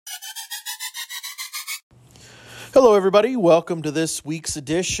Hello, everybody. Welcome to this week's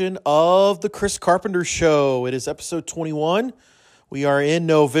edition of the Chris Carpenter Show. It is episode 21. We are in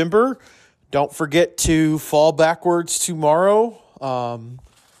November. Don't forget to fall backwards tomorrow,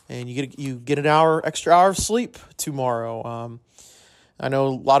 and you get an extra hour of sleep tomorrow. I know a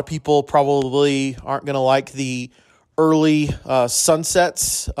lot of people probably aren't going to like the early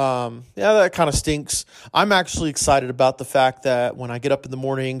sunsets. That kind of stinks. I'm actually excited about the fact that when I get up in the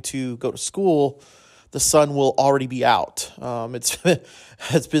morning to go to school, the sun will already be out. It's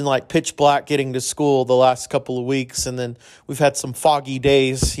been like pitch black getting to school the last couple of weeks, and then we've had some foggy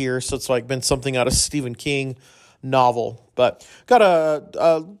days here, so it's like been something out of Stephen King novel. But got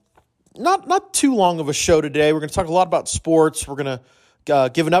a not too long of a show today. We're going to talk a lot about sports. We're going to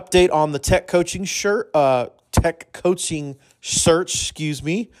give an update on the tech coaching search. Excuse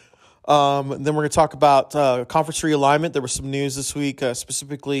me. Then we're going to talk about conference realignment. There was some news this week,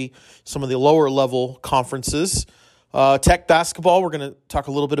 specifically some of the lower level conferences. Tech basketball, we're going to talk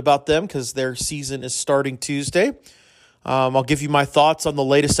a little bit about them because their season is starting Tuesday. I'll give you my thoughts on the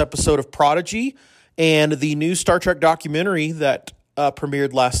latest episode of Prodigy and the new Star Trek documentary that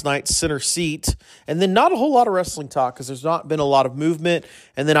premiered last night, Center Seat. And then not a whole lot of wrestling talk because there's not been a lot of movement.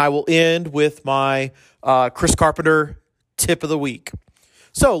 And then I will end with my Chris Carpenter tip of the week.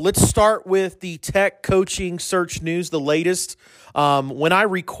 So let's start with the tech coaching search news, the latest. When I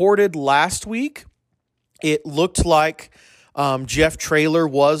recorded last week, it looked like Jeff Traylor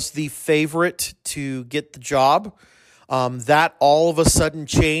was the favorite to get the job. That all of a sudden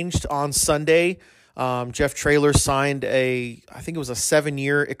changed on Sunday. Jeff Traylor signed I think it was a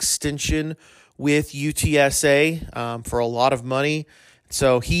 7-year extension with UTSA for a lot of money.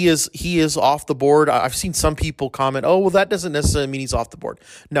 So he is off the board. I've seen some people comment, "Oh, well, that doesn't necessarily mean he's off the board."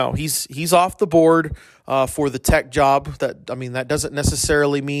 No, he's off the board for the tech job. That doesn't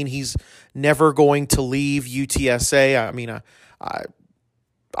necessarily mean he's never going to leave UTSA.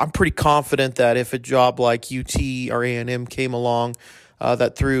 I'm pretty confident that if a job like UT or A&M came along,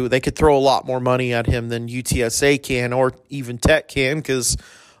 they could throw a lot more money at him than UTSA can, or even Tech can, because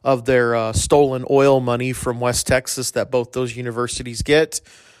of their stolen oil money from West Texas that both those universities get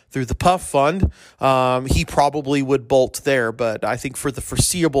through the Puff Fund. He probably would bolt there, but I think for the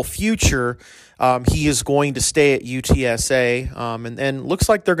foreseeable future, he is going to stay at UTSA, and looks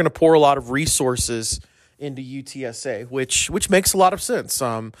like they're going to pour a lot of resources into UTSA, which makes a lot of sense.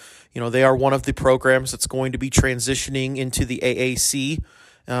 They are one of the programs that's going to be transitioning into the AAC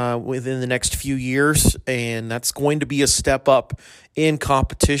within the next few years, and that's going to be a step up in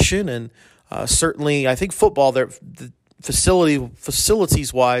competition. And certainly, I think football, the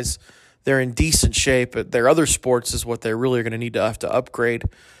facilities wise, they're in decent shape. But their other sports is what they're really going to need to have to upgrade.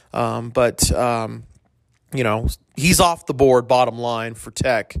 But he's off the board. Bottom line for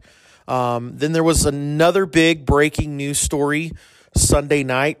Tech. Then there was another big breaking news story Sunday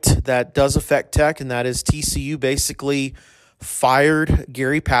night that does affect Tech, and that is TCU basically fired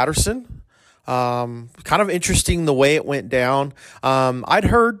Gary Patterson. Kind of interesting the way it went down. I'd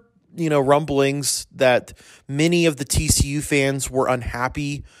heard, rumblings that many of the TCU fans were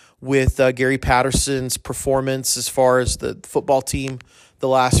unhappy with Gary Patterson's performance as far as the football team the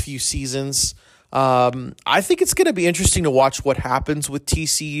last few seasons. I think it's going to be interesting to watch what happens with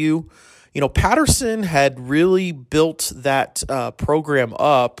TCU. Patterson had really built that program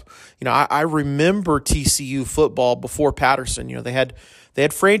up. I remember TCU football before Patterson. They had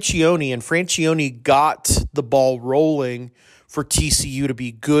Francione, and Francione got the ball rolling for TCU to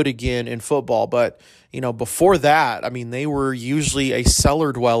be good again in football. But, before that, they were usually a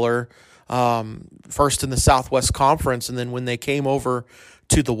cellar dweller, first in the Southwest Conference, and then when they came over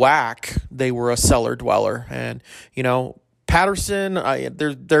to the WAC, they were a cellar dweller. And, Patterson,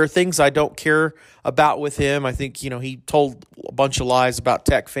 there are things I don't care about with him. I think, he told a bunch of lies about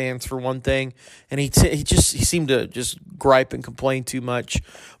Tech fans for one thing, and he seemed to just gripe and complain too much.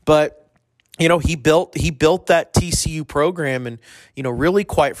 But, he built that TCU program, and, really,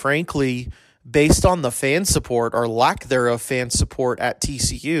 quite frankly, based on the fan support or lack thereof fan support at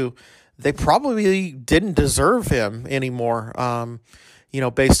TCU, they probably didn't deserve him anymore,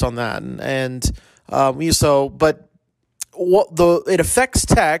 based on that. But it affects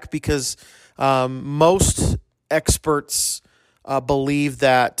Tech because most experts believe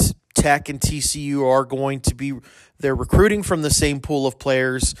that Tech and TCU are going to be, they're recruiting from the same pool of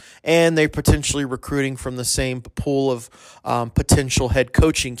players, and they're potentially recruiting from the same pool of potential head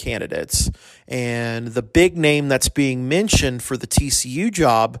coaching candidates. And the big name that's being mentioned for the TCU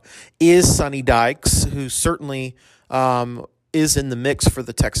job is Sonny Dykes, who certainly is in the mix for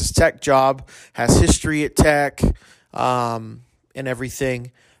the Texas Tech job, has history at Tech, and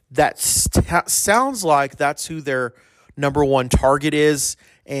everything. that sounds like that's who their number one target is.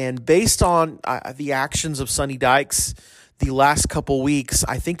 And based on the actions of Sonny Dykes the last couple weeks,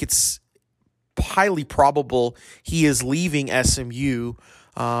 I think it's highly probable he is leaving SMU.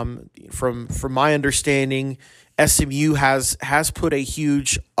 From my understanding, SMU has put a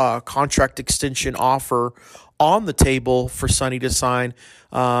huge contract extension offer on the table for Sonny to sign,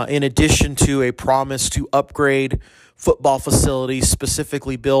 in addition to a promise to upgrade football facilities,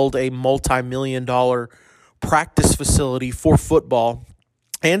 specifically build a multi-million-dollar practice facility for football.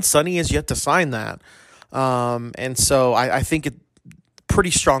 And Sonny has yet to sign that. And so I think it's pretty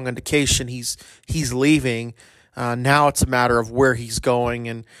strong indication he's leaving. Now it's a matter of where he's going.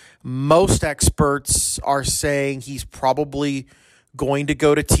 And most experts are saying he's probably going to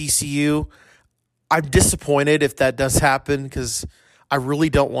go to TCU. I'm disappointed if that does happen because I really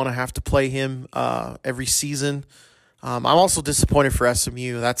don't want to have to play him every season. I'm also disappointed for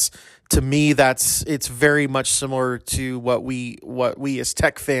SMU. It's very much similar to what we as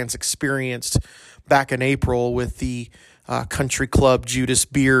Tech fans experienced back in April with the country club Judas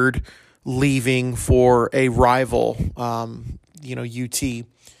Beard leaving for a rival, UT.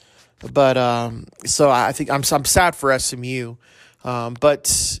 But so I think I'm sad for SMU.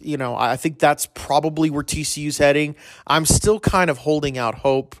 But I think that's probably where TCU's heading. I'm still kind of holding out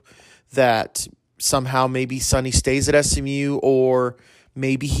hope that somehow maybe Sonny stays at SMU or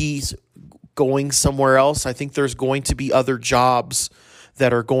maybe he's going somewhere else. I think there's going to be other jobs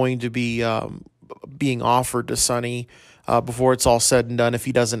that are going to be being offered to Sonny before it's all said and done if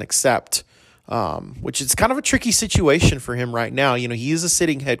he doesn't accept, which is kind of a tricky situation for him right now. He is a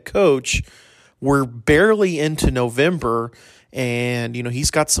sitting head coach. We're barely into November, and, he's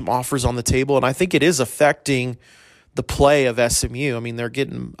got some offers on the table, and I think it is affecting the play of SMU. I mean, they're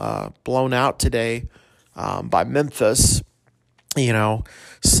getting blown out today by Memphis,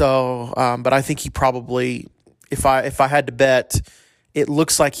 So, but I think he probably, if I had to bet, it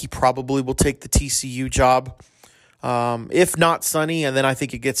looks like he probably will take the TCU job. If not Sonny, and then I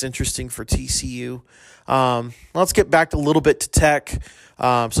think it gets interesting for TCU. Let's get back a little bit to Tech.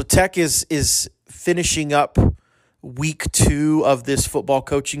 So Tech is finishing up week 2 of this football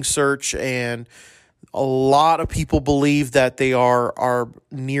coaching search, and a lot of people believe that they are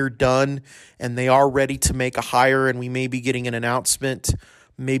near done and they are ready to make a hire, and we may be getting an announcement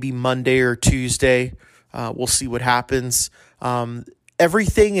maybe Monday or Tuesday. We'll see what happens.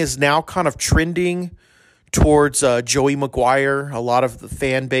 Everything is now kind of trending towards Joey McGuire. A lot of the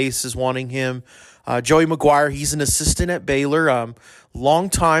fan base is wanting him. Joey McGuire, he's an assistant at Baylor,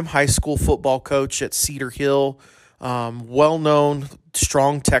 longtime high school football coach at Cedar Hill, well-known,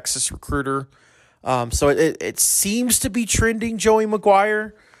 strong Texas recruiter. So it seems to be trending Joey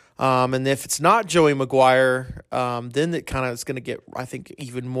McGuire. And if it's not Joey McGuire, then it kind of is going to get, I think,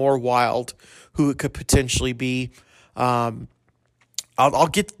 even more wild who it could potentially be. I'll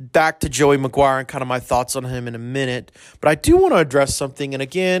get back to Joey McGuire and kind of my thoughts on him in a minute. But I do want to address something. And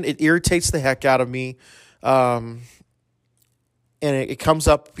again, it irritates the heck out of me. And it comes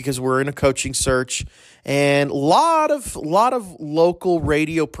up because we're in a coaching search. And a lot of local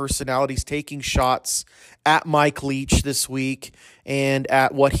radio personalities taking shots at Mike Leach this week and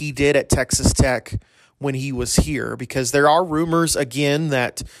at what he did at Texas Tech when he was here. Because there are rumors, again,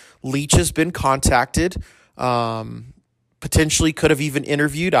 that Leach has been contacted, potentially could have even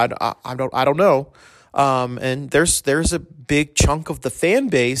interviewed. I don't know. And there's a big chunk of the fan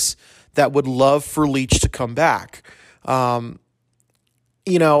base that would love for Leach to come back.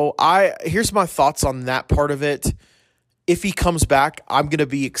 Here's my thoughts on that part of it. If he comes back, I'm going to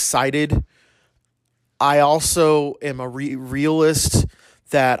be excited. I also am a realist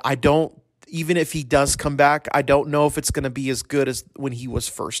that even if he does come back, I don't know if it's going to be as good as when he was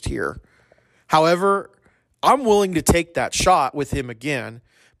first here. However, I'm willing to take that shot with him again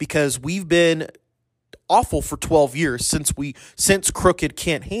because we've been awful for 12 years since crooked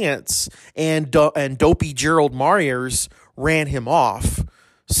Kent Hance and dopey Gerald Myers ran him off.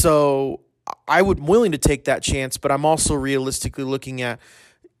 So I'm willing to take that chance, but I'm also realistically looking at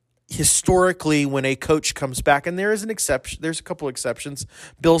historically when a coach comes back, and there is an exception. There's a couple exceptions.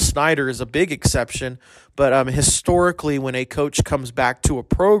 Bill Snyder is a big exception, but historically when a coach comes back to a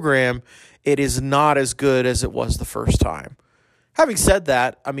program, it is not as good as it was the first time. Having said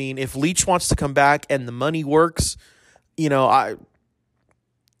that, I mean, if Leach wants to come back and the money works, he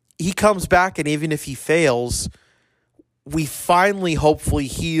comes back, and even if he fails, we finally hopefully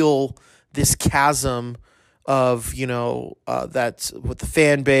heal this chasm of, that's with the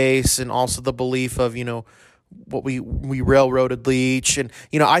fan base and also the belief of, what we railroaded Leach. And,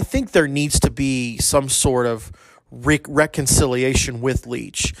 I think there needs to be some sort of reconciliation with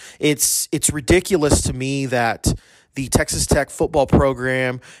Leach. It's ridiculous to me that the Texas Tech football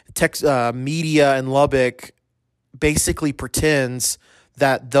program, media in Lubbock basically pretends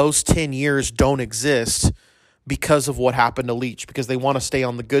that those 10 years don't exist because of what happened to Leach, because they want to stay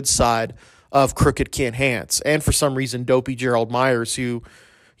on the good side of crooked Ken Hance. And for some reason, dopey Gerald Myers, who,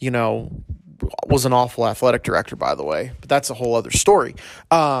 was an awful athletic director, by the way, but that's a whole other story.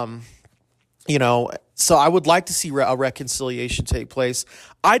 So I would like to see a reconciliation take place.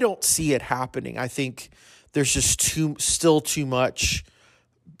 I don't see it happening. I think there's just still too much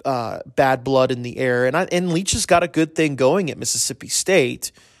bad blood in the air, and Leach has got a good thing going at Mississippi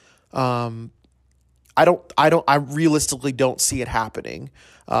State. I realistically don't see it happening.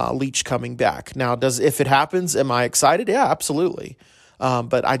 Leach coming back now. If it happens, am I excited? Yeah, absolutely.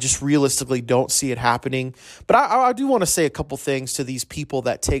 But I just realistically don't see it happening. But I do want to say a couple things to these people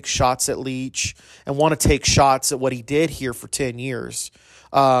that take shots at Leach and want to take shots at what he did here for 10 years.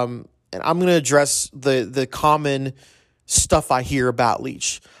 And I'm going to address the common stuff I hear about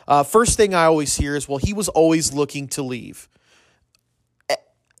Leach. First thing I always hear is, well, he was always looking to leave.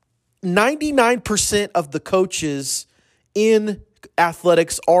 99% of the coaches in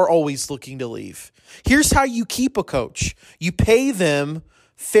athletics are always looking to leave. Here's how you keep a coach. You pay them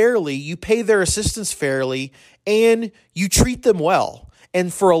fairly, you pay their assistants fairly, and you treat them well.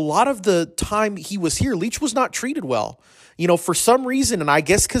 And for a lot of the time he was here, Leach was not treated well. For some reason, and I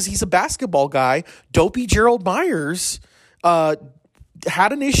guess because he's a basketball guy, dopey Gerald Myers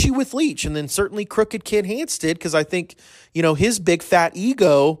had an issue with Leach, and then certainly crooked Ken Hance did, because I think, his big fat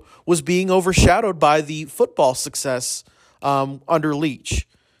ego was being overshadowed by the football success under Leach.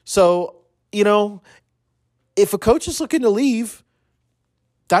 So, if a coach is looking to leave,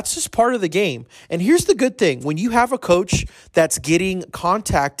 that's just part of the game. And here's the good thing. When you have a coach that's getting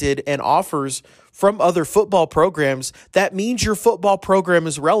contacted and offers from other football programs, that means your football program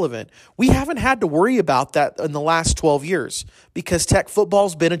is relevant. We haven't had to worry about that in the last 12 years because Tech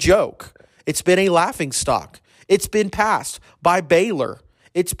football's been a joke. It's been a laughingstock. It's been passed by Baylor.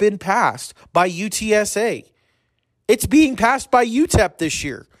 It's been passed by UTSA. It's being passed by UTEP this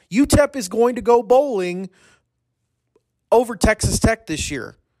year. UTEP is going to go bowling over Texas Tech this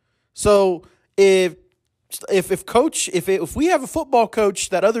year. So if we have a football coach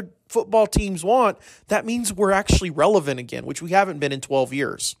that other football teams want, that means we're actually relevant again, which we haven't been in 12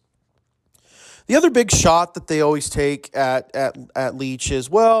 years. The other big shot that they always take at Leach is,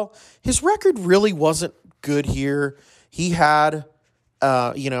 well, his record really wasn't good here. He had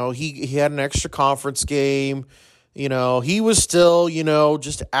he had an extra conference game. He was still,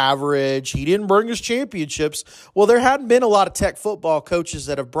 just average. He didn't bring us championships. Well, there hadn't been a lot of Tech football coaches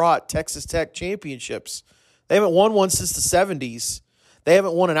that have brought Texas Tech championships. They haven't won one since the 70s. They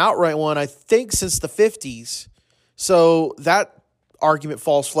haven't won an outright one, I think, since the 50s. So that argument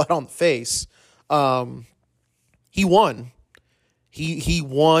falls flat on the face. He won. He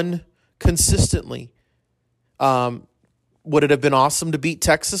won consistently. Would it have been awesome to beat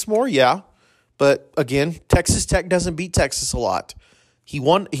Texas more? Yeah. But again, Texas Tech doesn't beat Texas a lot.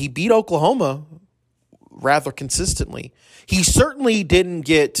 He beat Oklahoma rather consistently. He certainly didn't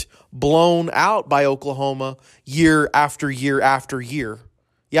get blown out by Oklahoma year after year after year.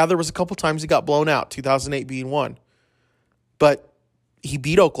 Yeah, there was a couple times he got blown out, 2008 being one. But he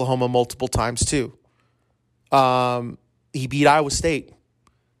beat Oklahoma multiple times too. He beat Iowa State.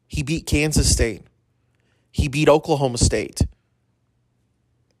 He beat Kansas State. He beat Oklahoma State.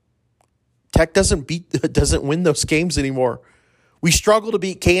 Tech doesn't win those games anymore. We struggle to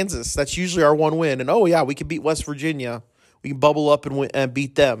beat Kansas. That's usually our one win. And we can beat West Virginia. We can bubble up and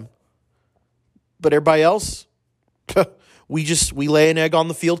beat them. But everybody else, we lay an egg on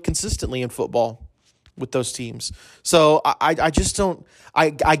the field consistently in football with those teams. So I just don't.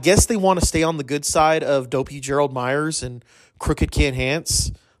 I guess they want to stay on the good side of dopey Gerald Myers and crooked Ken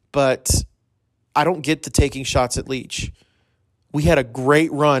Hance, but I don't get the taking shots at Leach. We had a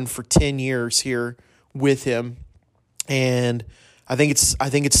great run for 10 years here with him, and I think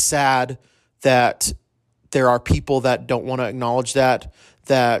it's sad that there are people that don't want to acknowledge that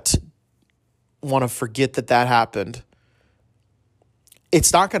want to forget that happened.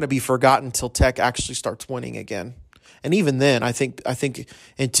 It's not going to be forgotten until Tech actually starts winning again. And even then, I think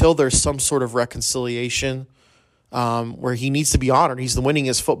until there's some sort of reconciliation where he needs to be honored, he's the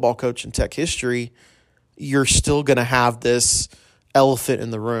winningest football coach in Tech history, you're still going to have this elephant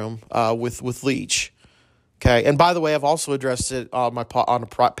in the room with Leach. Okay, and by the way, I've also addressed it on a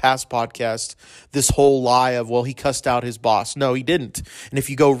past podcast, this whole lie of, well, he cussed out his boss. No, he didn't. And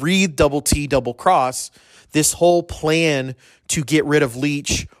if you go read Double T, Double Cross, this whole plan to get rid of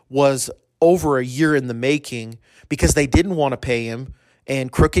Leach was over a year in the making because they didn't want to pay him.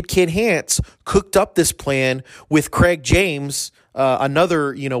 And Crooked Kid Hance cooked up this plan with Craig James,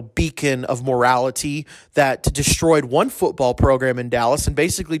 another, beacon of morality that destroyed one football program in Dallas and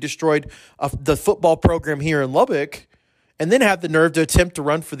basically destroyed the football program here in Lubbock, and then had the nerve to attempt to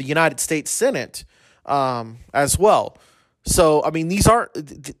run for the United States Senate as well. So, I mean,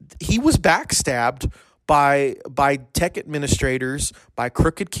 he was backstabbed by Tech administrators, by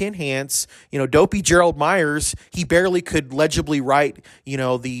Crooked Ken Hance, Dopey Gerald Myers. He barely could legibly write,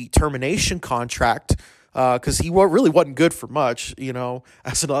 the termination contract because he really wasn't good for much,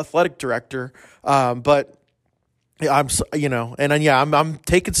 as an athletic director. But I'm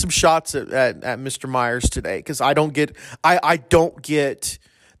taking some shots at Mr. Myers today because I don't get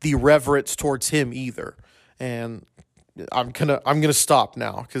the reverence towards him either, and I'm gonna stop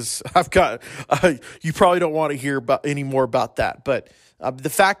now because I've got you probably don't want to hear about any more about that, but the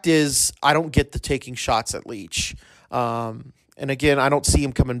fact is I don't get the taking shots at Leach, and again I don't see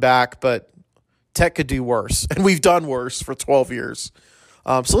him coming back, but Tech could do worse, and we've done worse for 12 years.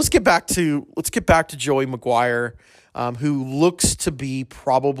 So let's get back to Joey McGuire, who looks to be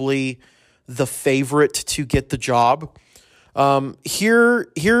probably the favorite to get the job. Here's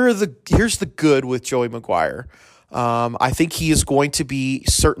the good with Joey McGuire. I think he is going to be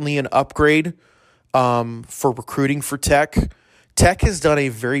certainly an upgrade for recruiting for Tech. Tech has done a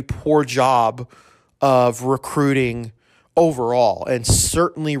very poor job of recruiting overall, and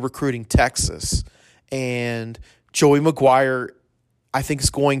certainly recruiting Texas. And Joey McGuire, I think, is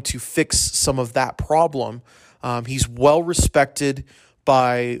going to fix some of that problem. He's well respected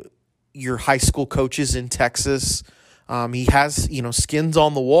by your high school coaches in Texas. He has, skins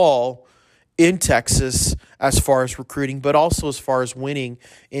on the wall in Texas as far as recruiting, but also as far as winning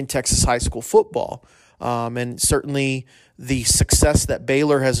in Texas high school football. And certainly the success that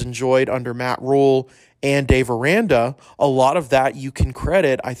Baylor has enjoyed under Matt Rule and Dave Aranda, a lot of that you can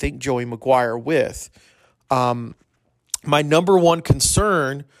credit, I think, Joey McGuire with. My number one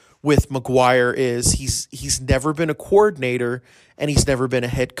concern with McGuire is he's never been a coordinator and he's never been a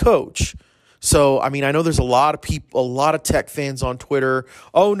head coach. So, I mean, I know there's a lot of Tech fans on Twitter.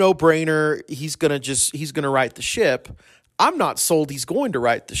 Oh, no brainer. He's going to right the ship. I'm not sold he's going to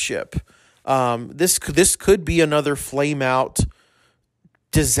right the ship. This could be another flame out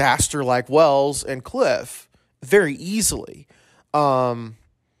disaster like Wells and Cliff very easily. But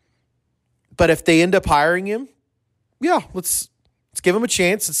if they end up hiring him, yeah, let's give him a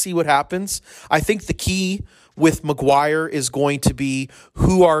chance and see what happens. I think the key with McGuire is going to be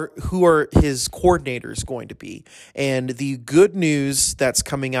who are his coordinators going to be. And the good news that's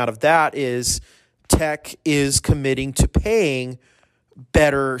coming out of that is Tech is committing to paying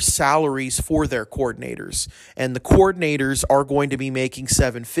better salaries for their coordinators. And the coordinators are going to be making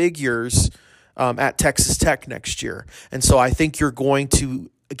seven figures at Texas Tech next year. And so I think you're going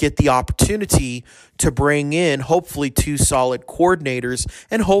to get the opportunity to bring in hopefully two solid coordinators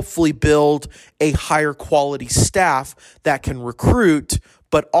and hopefully build a higher quality staff that can recruit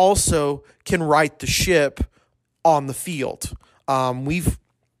but also can right the ship on the field.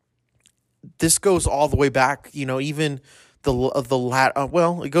 This goes all the way back, even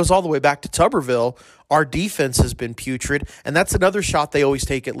it goes all the way back to Tuberville. Our defense has been putrid, and that's another shot they always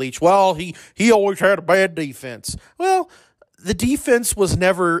take at Leach. Well, he always had a bad defense. Well, the defense was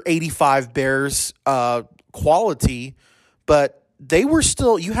never 85 Bears quality, but they were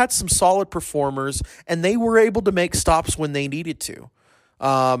still, you had some solid performers, and they were able to make stops when they needed to.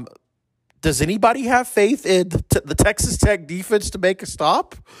 Does anybody have faith in the Texas Tech defense to make a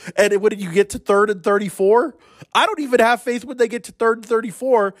stop? And when you get to 3rd and 34? I don't even have faith when they get to 3rd and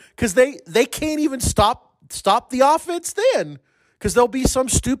 34 because they can't even stop the offense then because there'll be some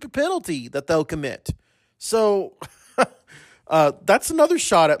stupid penalty that they'll commit. So that's another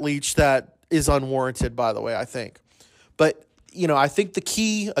shot at Leach that is unwarranted, by the way, I think. But, I think the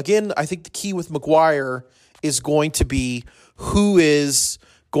key with McGuire is going to be who is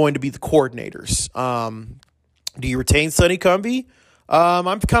going to be the coordinators. Do you retain Sonny Cumbie?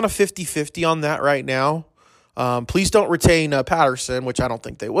 I'm kind of 50-50 on that right now. Please don't retain Patterson, which I don't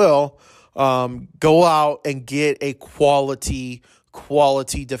think they will. Go out and get a quality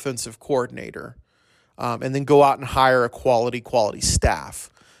defensive coordinator. And then go out and hire a quality staff.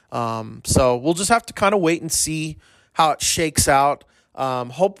 So we'll just have to kind of wait and see how it shakes out.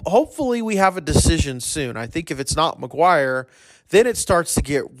 Hopefully we have a decision soon. I think if it's not McGuire, then it starts to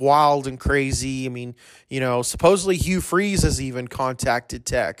get wild and crazy. I mean, supposedly Hugh Freeze has even contacted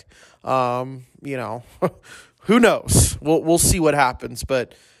Tech. Who knows? We'll see what happens.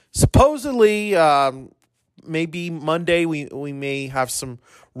 But supposedly maybe Monday we may have some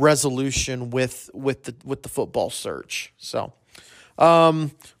resolution with the football search. So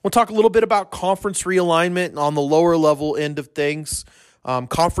we'll talk a little bit about conference realignment on the lower level end of things.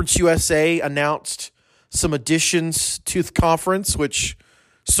 Conference USA announced some additions to the conference, which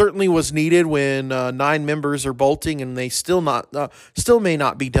certainly was needed when 9 members are bolting, and they still may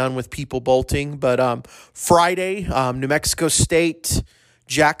not be done with people bolting. But Friday, New Mexico State,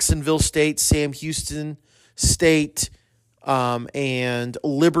 Jacksonville State, Sam Houston State, and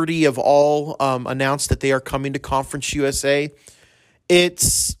Liberty have all announced that they are coming to Conference USA.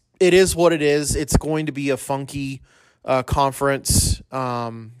 It is what it is. It's going to be a funky conference.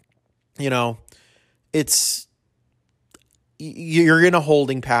 You're in a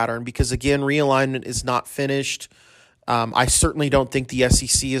holding pattern because, again, realignment is not finished. I certainly don't think the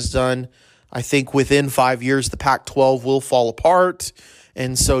SEC is done. I think within 5 years, the Pac-12 will fall apart,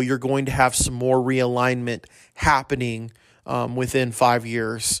 and so you're going to have some more realignment happening within 5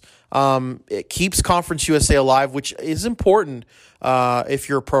 years. It keeps Conference USA alive, which is important if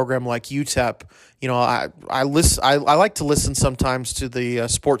you're a program like UTEP. I like to listen sometimes to the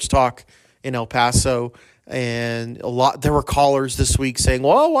sports talk in El Paso. And there were callers this week saying,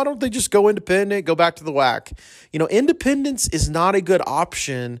 well, why don't they just go independent, go back to the WAC? Independence is not a good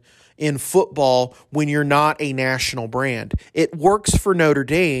option in football when you're not a national brand. It works for Notre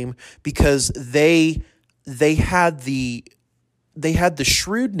Dame because they had the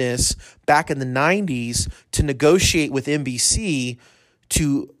shrewdness back in the 90s to negotiate with NBC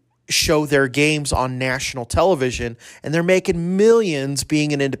to show their games on national television, and they're making millions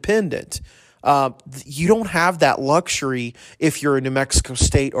being an independent. You don't have that luxury if you're a New Mexico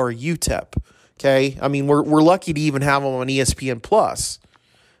State or a UTEP. Okay, I mean we're lucky to even have them on ESPN Plus,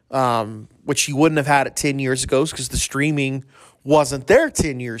 which you wouldn't have had it 10 years ago because the streaming wasn't there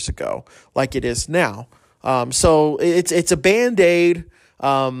 10 years ago like it is now. So it's a Band-Aid.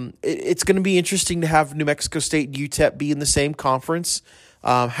 It's going to be interesting to have New Mexico State and UTEP be in the same conference.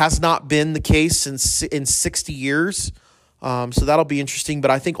 Has not been the case in 60 years. So that'll be interesting.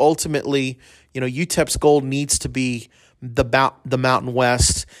 But I think ultimately, UTEP's goal needs to be the Mountain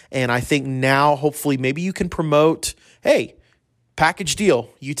West. And I think now, hopefully, maybe you can promote, hey, package deal,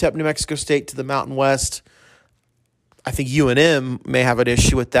 UTEP, New Mexico State to the Mountain West. I think UNM may have an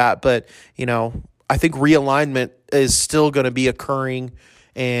issue with that. But, I think realignment is still going to be occurring.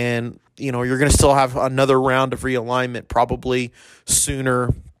 And, you're going to still have another round of realignment probably sooner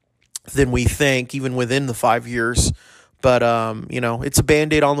than we think, even within the 5 years. But, it's a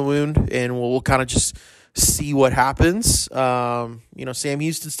Band-Aid on the wound, and we'll kind of just see what happens. Sam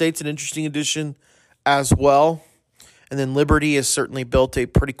Houston State's an interesting addition as well. And then Liberty has certainly built a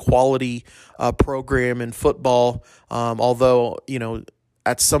pretty quality program in football, although,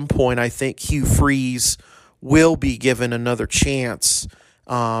 at some point I think Hugh Freeze will be given another chance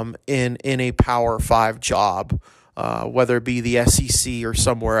in a Power 5 job, whether it be the SEC or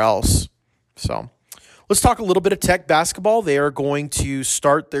somewhere else. So let's talk a little bit of Tech basketball. They are going to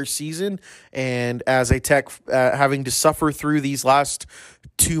start their season, and as a Tech having to suffer through these last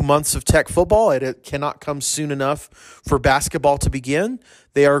 2 months of Tech football, it cannot come soon enough for basketball to begin.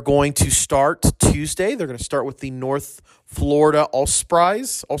 They are going to start Tuesday. They're going to start with the North Florida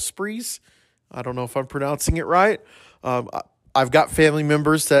Ospreys. I don't know if I'm pronouncing it right. I've got family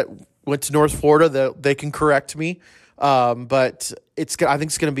members that went to North Florida that they can correct me. But I think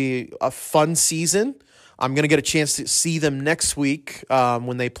it's going to be a fun season. I'm going to get a chance to see them next week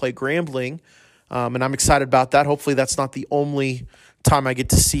when they play Grambling, and I'm excited about that. Hopefully that's not the only time I get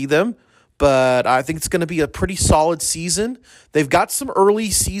to see them, but I think it's going to be a pretty solid season. They've got some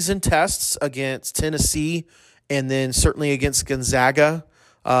early season tests against Tennessee and then certainly against Gonzaga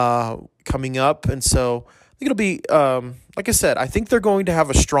coming up, and so I think it'll be, like I said, I think they're going to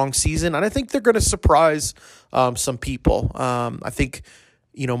have a strong season, and I think they're going to surprise some people. I think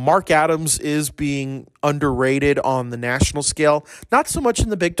Mark Adams is being underrated on the national scale, not so much in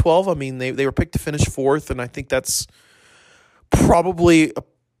the Big 12. I mean, they were picked to finish 4th, and I think that's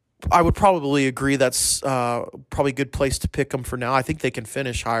I would probably agree that's probably a good place to pick them for now. I think they can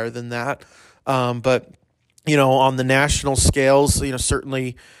finish higher than that. But, on the national scales,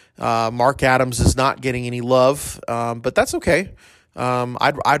 certainly Mark Adams is not getting any love, but that's okay.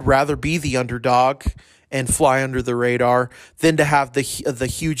 I'd rather be the underdog and fly under the radar than to have the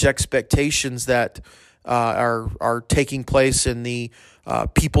huge expectations that are taking place in the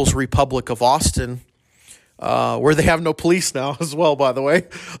People's Republic of Austin, where they have no police now as well, by the way.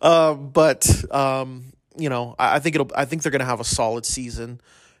 I think they're going to have a solid season,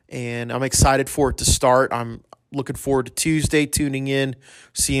 and I'm excited for it to start. looking forward to Tuesday, tuning in,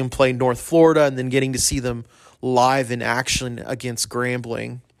 see them play North Florida, and then getting to see them live in action against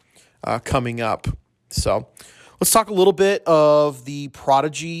Grambling coming up. So let's talk a little bit of the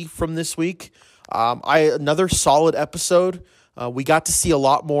Prodigy from this week. Another solid episode. We got to see a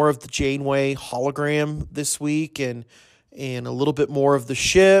lot more of the Janeway hologram this week and a little bit more of the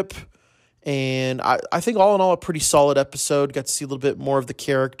ship. And I think all in all, a pretty solid episode. Got to see a little bit more of the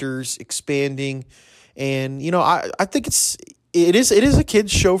characters expanding. And, I think it is a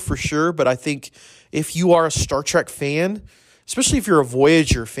kid's show for sure. But I think if you are a Star Trek fan, especially if you're a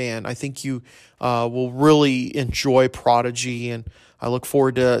Voyager fan, I think you will really enjoy Prodigy. And I look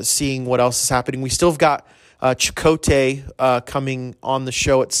forward to seeing what else is happening. We still have got Chakotay coming on the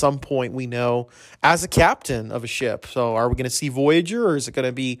show at some point, we know, as a captain of a ship. So are we going to see Voyager, or is it going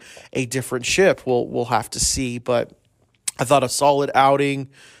to be a different ship? We'll have to see. But I thought a solid outing.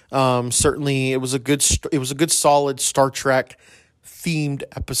 Certainly, it was a good solid Star Trek themed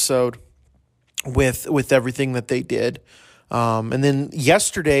episode with everything that they did. And then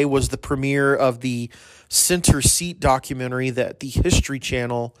yesterday was the premiere of the Center Seat documentary that the History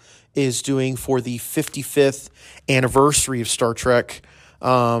Channel is doing for the 55th anniversary of Star Trek.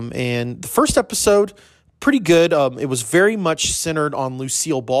 And the first episode, pretty good. It was very much centered on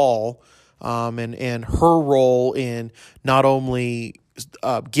Lucille Ball and her role in not only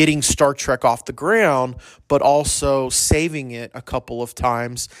getting Star Trek off the ground, but also saving it a couple of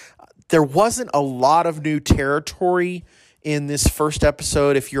times. There wasn't a lot of new territory in this first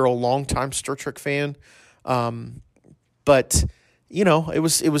episode if you're a longtime Star Trek fan. But it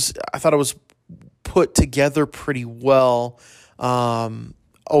was I thought it was put together pretty well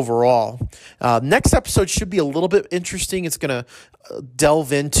overall. Next episode should be a little bit interesting. It's going to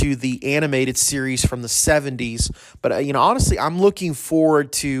delve into the animated series from the 70s. But, honestly, I'm looking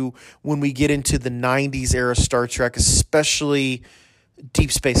forward to when we get into the 90s era Star Trek, especially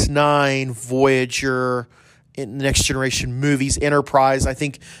Deep Space Nine, Voyager, in the Next Generation movies, Enterprise. I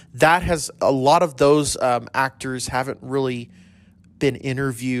think that has a lot of those actors haven't really been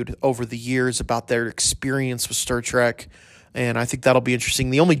interviewed over the years about their experience with Star Trek, and I think that'll be interesting.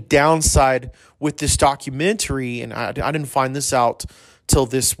 The only downside with this documentary, and I didn't find this out till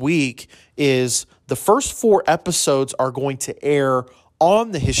this week, is the first 4 episodes are going to air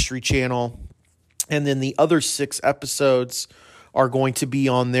on the History Channel, and then the other 6 episodes are going to be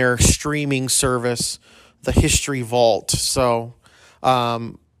on their streaming service, the History Vault. So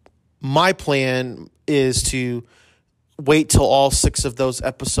my plan is to wait till all 6 of those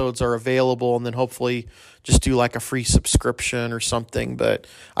episodes are available and then hopefully just do like a free subscription or something. But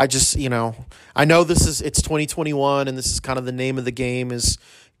I just, I know it's 2021 and this is kind of the name of the game is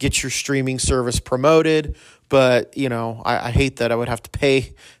get your streaming service promoted. But, I hate that I would have to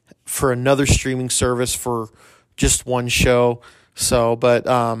pay for another streaming service for just one show. So, but,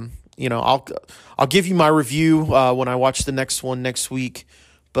 I'll give you my review when I watch the next one next week.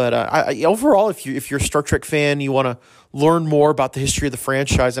 But overall, if you're a Star Trek fan, you want to learn more about the history of the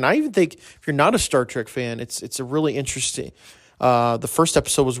franchise, and I even think if you're not a Star Trek fan, it's a really interesting. The first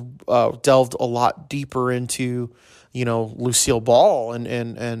episode was delved a lot deeper into Lucille Ball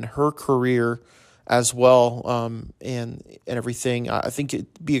and her career as well, and everything. I think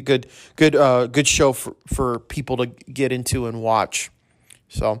it'd be a good show for people to get into and watch.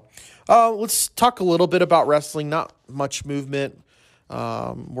 So let's talk a little bit about wrestling. Not much movement.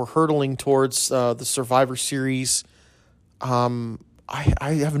 We're hurtling towards the Survivor Series. I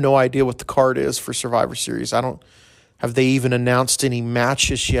have no idea what the card is for Survivor Series. Have they even announced any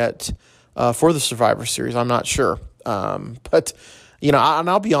matches yet for the Survivor Series? I'm not sure. But and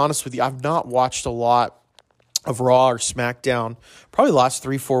I'll be honest with you, I've not watched a lot of Raw or SmackDown probably the last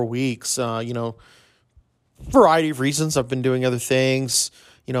 3-4 weeks. Variety of reasons. I've been doing other things.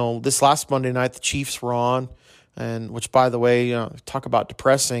 This last Monday night, the Chiefs were on. And which, by the way, talk about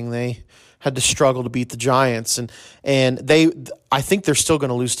depressing. They had to struggle to beat the Giants, and I think they're still going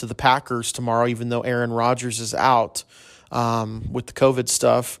to lose to the Packers tomorrow, even though Aaron Rodgers is out with the COVID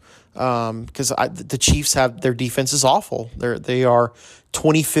stuff. Because the Chiefs have their defense is awful. They are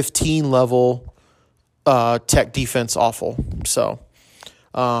 2015 level tech defense awful. So.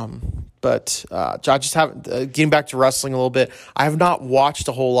 But I just haven't, getting back to wrestling a little bit, I have not watched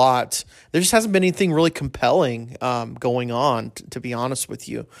a whole lot. There just hasn't been anything really compelling going on, to be honest with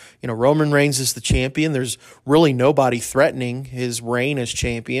you. Roman Reigns is the champion. There's really nobody threatening his reign as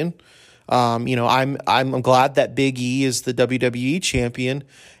champion. I'm glad that Big E is the WWE champion,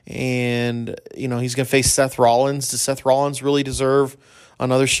 and he's going to face Seth Rollins. Does Seth Rollins really deserve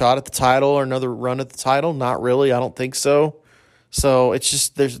another shot at the title or another run at the title? Not really. I don't think so. So it's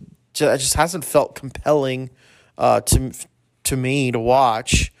just it just hasn't felt compelling to me to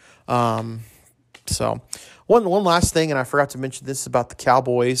watch. So one last thing, and I forgot to mention this about the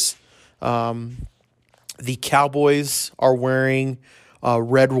Cowboys. The Cowboys are wearing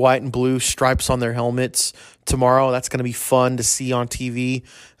red, white, and blue stripes on their helmets tomorrow. That's going to be fun to see on TV.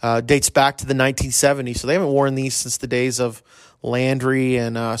 Dates back to the 1970s, so they haven't worn these since the days of Landry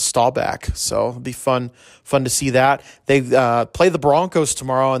and Staubach. So it'll be fun to see that. They play the Broncos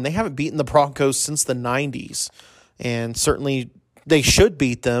tomorrow, and they haven't beaten the Broncos since the 90s. And certainly they should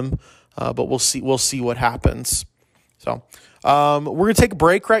beat them, but we'll see what happens. So we're going to take a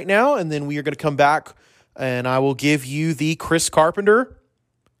break right now, and then we are going to come back, and I will give you the Chris Carpenter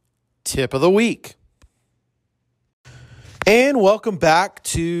tip of the week. And welcome back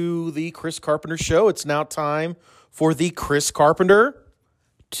to the Chris Carpenter Show. It's now time for the Chris Carpenter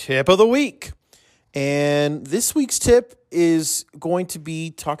tip of the week. And this week's tip is going to be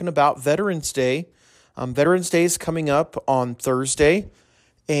talking about Veterans Day. Veterans Day is coming up on Thursday.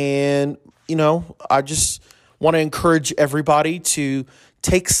 And, I just want to encourage everybody to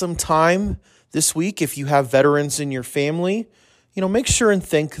take some time this week. If you have veterans in your family, make sure and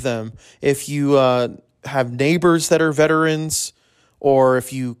thank them. If you have neighbors that are veterans, or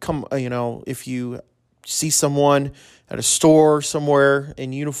if you if you see someone at a store somewhere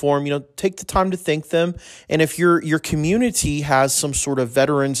in uniform, take the time to thank them. And if your community has some sort of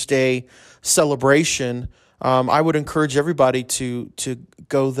Veterans Day celebration, I would encourage everybody to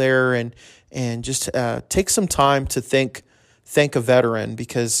go there and just take some time to thank a veteran,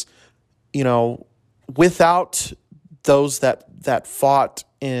 because without those that fought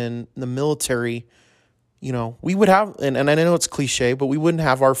in the military, we would have, and I know it's cliche, but we wouldn't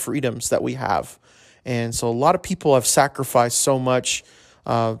have our freedoms that we have. And so a lot of people have sacrificed so much,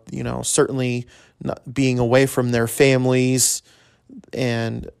 certainly not being away from their families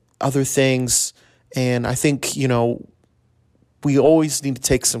and other things. And I think, we always need to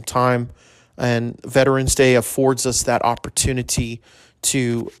take some time, and Veterans Day affords us that opportunity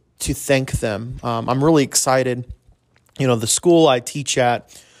to thank them. I'm really excited. The school I teach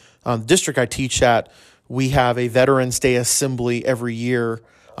at, the district I teach at, we have a Veterans Day assembly every year.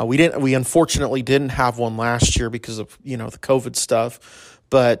 We unfortunately didn't have one last year because of, the COVID stuff.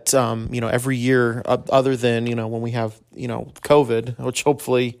 But, every year, other than, when we have, COVID, which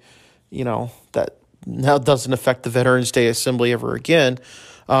hopefully, that now doesn't affect the Veterans Day assembly ever again.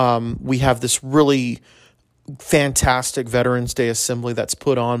 We have this really fantastic Veterans Day assembly that's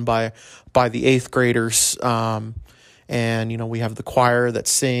put on by the 8th graders. And, we have the choir that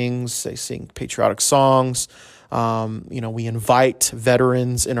sings. They sing patriotic songs. We invite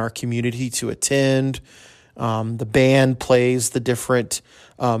veterans in our community to attend. The band plays the different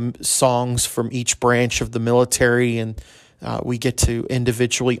songs from each branch of the military, and we get to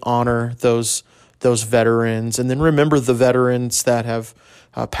individually honor those veterans, and then remember the veterans that have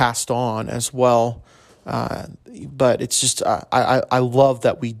passed on as well. But it's just I love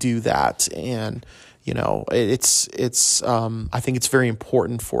that we do that, and it's I think it's very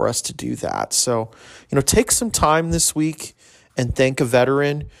important for us to do that. So, take some time this week and thank a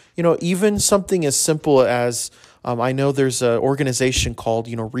veteran. Even something as simple as I know there's an organization called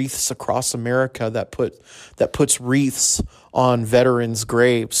Wreaths Across America that puts wreaths on veterans'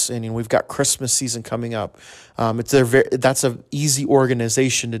 graves, and we've got Christmas season coming up. That's an easy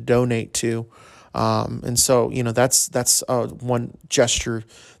organization to donate to. And so, that's one gesture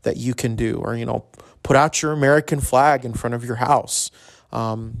that you can do, or, put out your American flag in front of your house.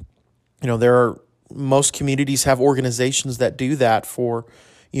 Most communities have organizations that do that for,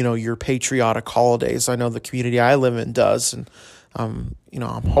 your patriotic holidays. I know the community I live in does. And, I'm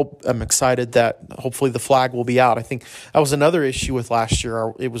excited that hopefully the flag will be out. I think that was another issue with last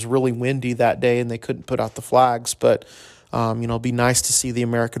year. It was really windy that day and they couldn't put out the flags, but it'd be nice to see the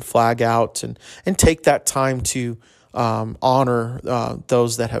American flag out and take that time to honor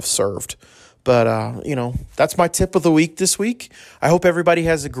those that have served. But, that's my tip of the week this week. I hope everybody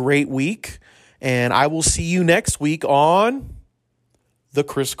has a great week, and I will see you next week on The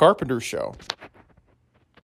Chris Carpenter Show.